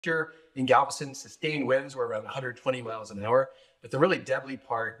In Galveston, sustained winds were around 120 miles an hour. But the really deadly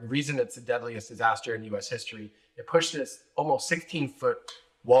part, the reason it's the deadliest disaster in U.S. history, it pushed this almost 16-foot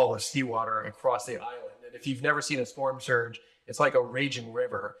wall of seawater across the island. And if you've never seen a storm surge, it's like a raging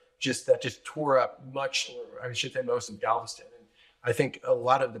river that just tore up much, or I should say most of Galveston. And I think a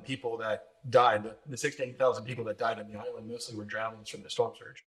lot of the people that died, the 6 to 8,000 people that died on the island, mostly were drownings from the storm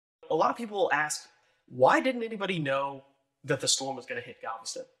surge. A lot of people ask, why didn't anybody know that the storm was going to hit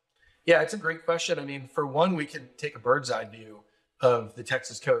Galveston? Yeah, it's a great question. I mean, for one, we can take a bird's eye view of the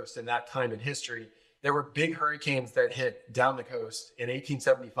Texas coast and that time in history. There were big hurricanes that hit down the coast in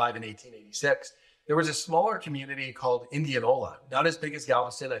 1875 and 1886. There was a smaller community called Indianola, not as big as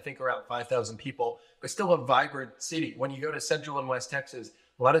Galveston, I think around 5,000 people, but still a vibrant city. When you go to Central and West Texas,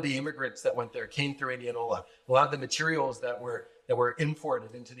 a lot of the immigrants that went there came through Indianola. A lot of the materials that were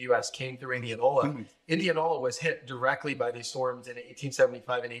imported into the U.S. came through Indianola. Indianola was hit directly by these storms in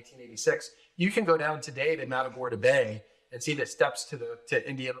 1875 and 1886. You can go down today to Matagorda Bay and see the steps to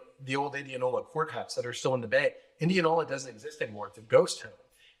the old Indianola courthouse that are still in the bay. Indianola doesn't exist anymore. It's a ghost town.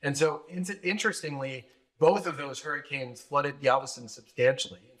 And so, interestingly, both of those hurricanes flooded Galveston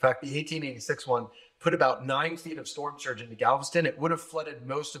substantially. In fact, the 1886 one put about 9 feet of storm surge into Galveston. It would have flooded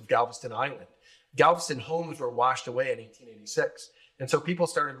most of Galveston Island. Galveston homes were washed away in 1886. And so people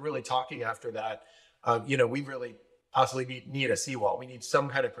started really talking after that, we really possibly need a seawall. We need some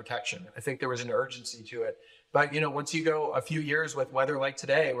kind of protection. I think there was an urgency to it. But, once you go a few years with weather like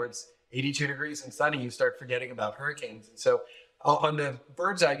today, where it's 82 degrees and sunny, you start forgetting about hurricanes. And so on the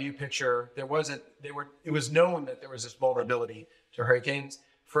bird's eye view picture, it was known that there was this vulnerability to hurricanes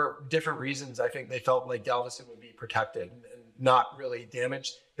for different reasons. I think they felt like Galveston would be protected and not really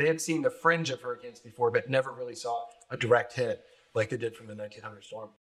damaged. They had seen the fringe of hurricanes before, but never really saw a direct hit like they did from the 1900 storm.